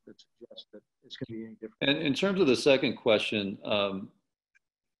in the month that suggests that it's going to be any different. And in terms of the second question,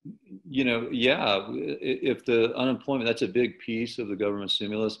 Yeah, if the unemployment, that's a big piece of the government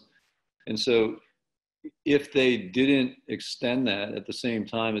stimulus. And so if they didn't extend that at the same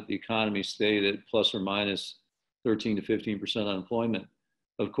time that the economy stayed at plus or minus 13 to 15% unemployment,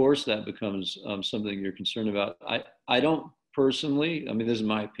 of course that becomes something you're concerned about. I don't personally, I mean, this is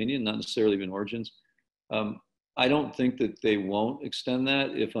my opinion, not necessarily even Origins. I don't think that they won't extend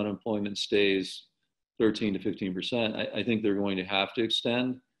that if unemployment stays 13 to 15%. I think they're going to have to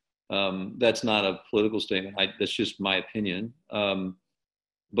extend. That's not a political statement. That's just my opinion.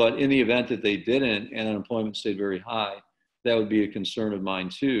 But in the event that they didn't and unemployment stayed very high, that would be a concern of mine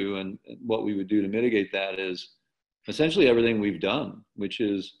too. And what we would do to mitigate that is essentially everything we've done, which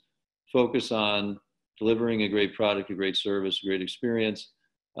is focus on delivering a great product, a great service, a great experience,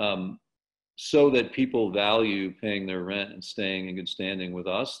 so that people value paying their rent and staying in good standing with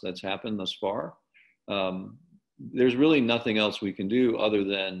us. That's happened thus far. There's really nothing else we can do other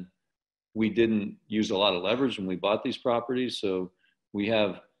than we didn't use a lot of leverage when we bought these properties. So we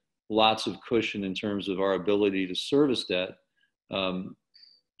have lots of cushion in terms of our ability to service debt,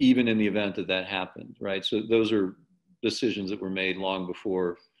 even in the event that that happened, right? So those are decisions that were made long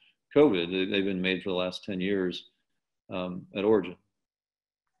before COVID. They've been made for the last 10 years at Origin.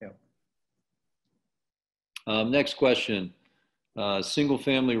 Yeah. Next question. Single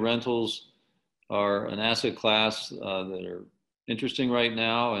family rentals are an asset class that are interesting right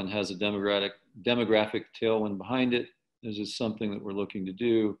now and has a demographic tailwind behind it. Is this something that we're looking to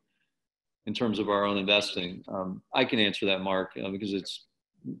do in terms of our own investing? I can answer that, Mark, because it's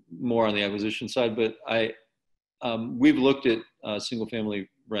more on the acquisition side, but we've looked at single-family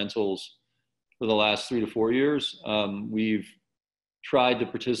rentals for the last 3 to 4 years. We've tried to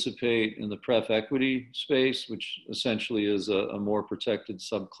participate in the pref equity space, which essentially is a more protected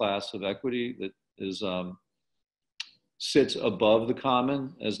subclass of equity that is sits above the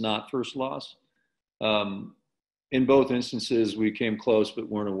common as not first loss. In both instances, we came close but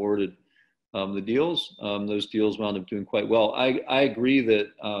weren't awarded the deals. Those deals wound up doing quite well. I agree that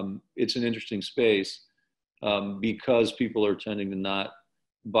it's an interesting space because people are tending to not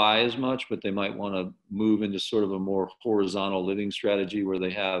buy as much, but they might want to move into sort of a more horizontal living strategy where they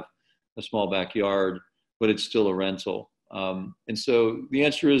have a small backyard, but it's still a rental. And so the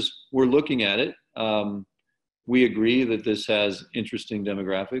answer is we're looking at it. We agree that this has interesting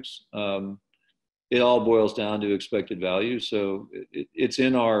demographics. It all boils down to expected value. So it's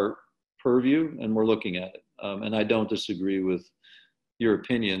in our purview and we're looking at it. And I don't disagree with your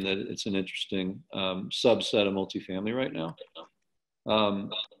opinion that it's an interesting subset of multifamily right now. I'm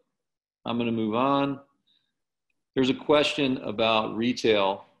going to move on. There's a question about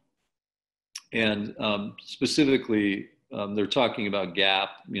retail and specifically they're talking about Gap.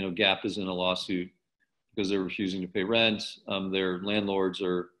 Gap is in a lawsuit because they're refusing to pay rent. Their landlords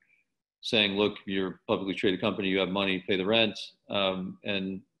are saying, look, you're a publicly traded company, you have money, pay the rent.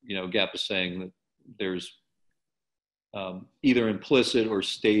 And Gap is saying that there's either implicit or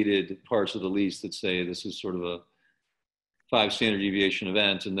stated parts of the lease that say this is sort of a 5 standard deviation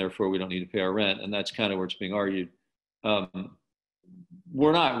event and therefore we don't need to pay our rent. And that's kind of where it's being argued.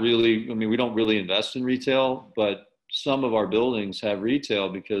 We're not really, we don't really invest in retail, but some of our buildings have retail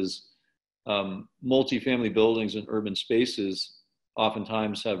because multifamily buildings and urban spaces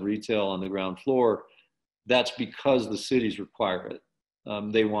oftentimes have retail on the ground floor. That's because the cities require it.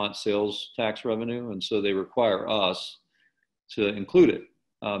 They want sales tax revenue, and so they require us to include it.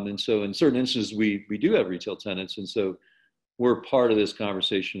 And so in certain instances, we do have retail tenants, and so we're part of this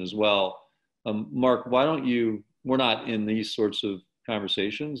conversation as well. Mark, why don't you, we're not in these sorts of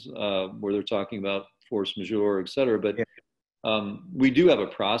conversations where they're talking about force majeure, et cetera, but we do have a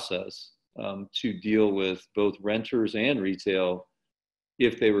process to deal with both renters and retail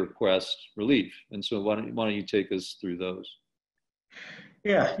if they request relief. And so why don't you take us through those?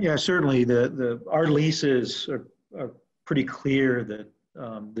 Yeah, certainly. Our leases are pretty clear that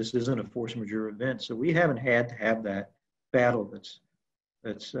this isn't a force majeure event. So we haven't had to have that battle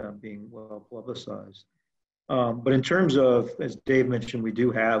that's being well publicized. But in terms of, as Dave mentioned, we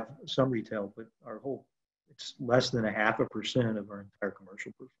do have some retail, but it's less than 0.5% of our entire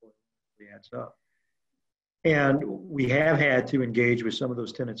commercial portfolio. It adds up. And we have had to engage with some of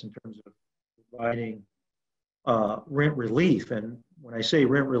those tenants in terms of providing rent relief. And when I say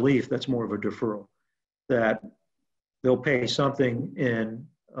rent relief, that's more of a deferral, that they'll pay something in,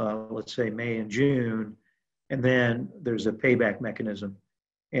 let's say, May and June, and then there's a payback mechanism.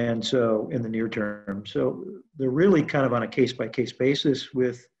 And so in the near term, so they're really kind of on a case-by-case basis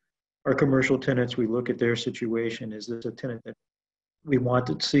with our commercial tenants. We look at their situation. Is this a tenant that we want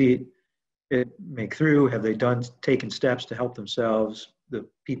to see it make through? Have they taken steps to help themselves the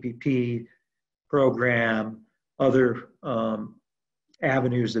PPP program, other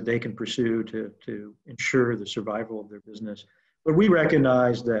avenues that they can pursue to ensure the survival of their business. But we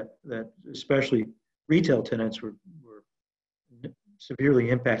recognize that especially retail tenants were severely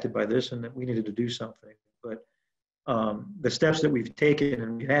impacted by this, and that we needed to do something. But the steps that we've taken,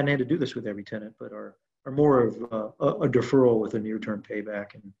 and we hadn't had to do this with every tenant, but are more of a deferral with a near-term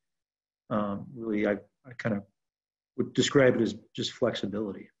payback. And really, I kind of would describe it as just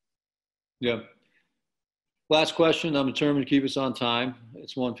flexibility. Yeah. Last question. I'm determined to keep us on time.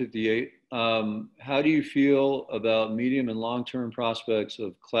 It's 1:58. How do you feel about medium and long-term prospects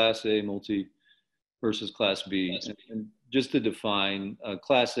of Class A multi versus Class B? And just to define,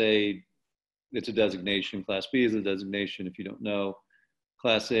 Class A, it's a designation. Class B is a designation, if you don't know.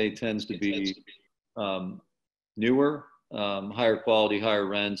 Class A tends to be newer, higher quality, higher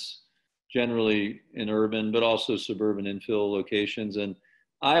rents, generally in urban, but also suburban infill locations. And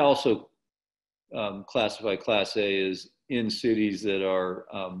I also classify Class A as in cities that are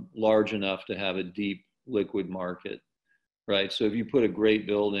large enough to have a deep liquid market, right? So if you put a great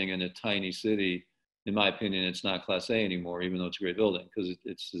building in a tiny city, in my opinion, it's not Class A anymore, even though it's a great building, because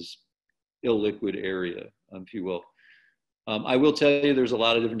it's this illiquid area, if you will. I will tell you there's a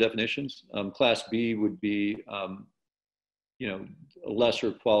lot of different definitions. Class B would be, a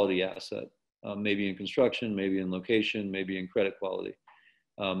lesser quality asset, maybe in construction, maybe in location, maybe in credit quality,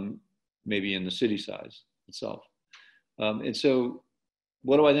 maybe in the city size itself. And so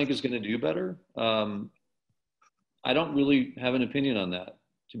what do I think is going to do better? I don't really have an opinion on that,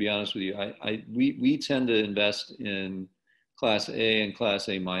 to be honest with you. We tend to invest in Class A and Class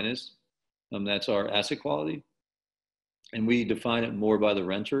A minus. That's our asset quality. And we define it more by the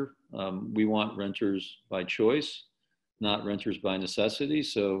renter. We want renters by choice, not renters by necessity.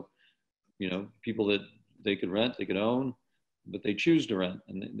 So, people that they could rent, they could own, but they choose to rent,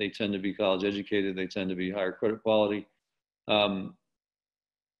 and they tend to be college educated. They tend to be higher credit quality.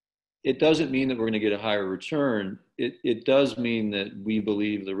 It doesn't mean that we're going to get a higher return. It does mean that we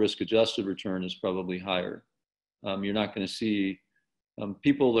believe the risk adjusted return is probably higher. You're not going to see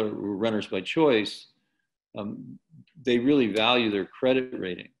people that are renters by choice. They really value their credit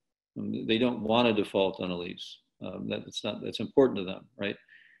rating. They don't want to default on a lease. That's important to them, right?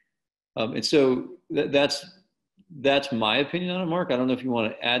 And so that's my opinion on it, Mark. I don't know if you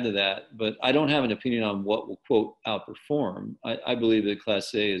want to add to that, but I don't have an opinion on what will, quote, outperform. I believe that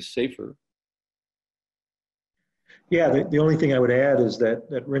Class A is safer. Yeah, the only thing I would add is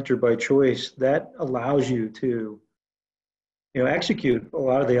that renter by choice, that allows you to execute a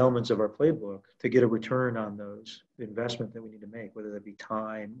lot of the elements of our playbook to get a return on the investment that we need to make, whether that be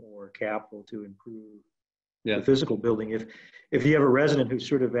time or capital to improve the physical building. If you have a resident who's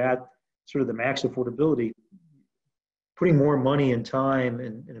sort of at the max affordability, putting more money and time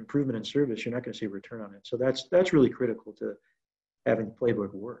and improvement in service, you're not going to see a return on it. So that's really critical to having the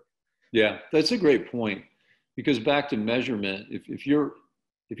playbook work. Yeah, that's a great point, because back to measurement, if you're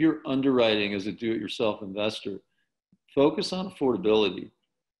underwriting as a do-it-yourself investor, focus on affordability,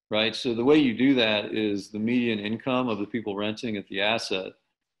 right? So the way you do that is the median income of the people renting at the asset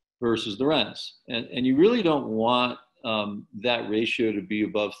versus the rents. And you really don't want that ratio to be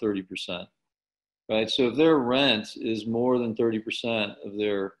above 30%, right? So if their rent is more than 30% of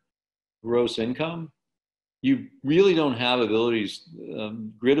their gross income, you really don't have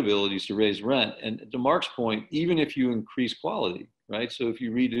grid abilities to raise rent. And to Mark's point, even if you increase quality, right? So if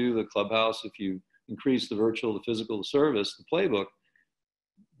you redo the clubhouse, if you increase the virtual, the physical, the service, the playbook,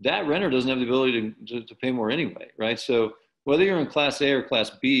 that renter doesn't have the ability to pay more anyway, right? So whether you're in Class A or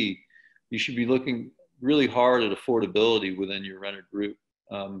Class B, you should be looking really hard at affordability within your renter group,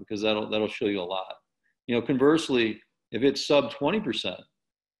 because that'll show you a lot. Conversely, if it's sub 20%,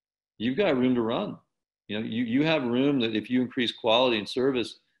 you've got room to run. You have room that if you increase quality and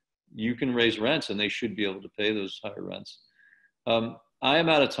service, you can raise rents, and they should be able to pay those higher rents. I am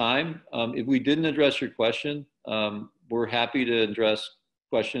out of time. If we didn't address your question, we're happy to address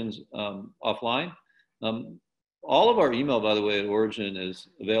questions offline. All of our email, by the way, at Origin is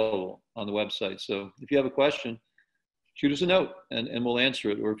available on the website. So if you have a question, shoot us a note and we'll answer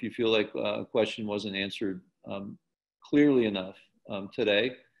it. Or if you feel like a question wasn't answered clearly enough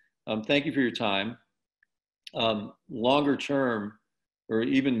today, thank you for your time. Longer term, or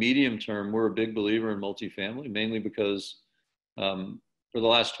even medium term, we're a big believer in multifamily, mainly because for the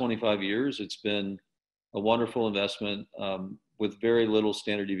last 25 years, it's been a wonderful investment with very little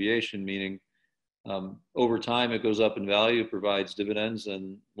standard deviation, meaning over time it goes up in value, provides dividends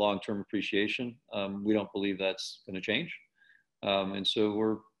and long-term appreciation. We don't believe that's going to change. And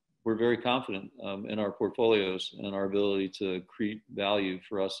so we're very confident in our portfolios and our ability to create value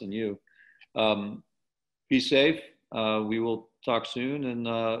for us and you. Be safe. We will talk soon, and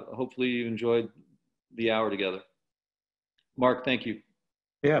hopefully you enjoyed the hour together. Marc, thank you.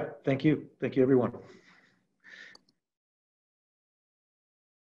 Yeah, thank you. Thank you, everyone.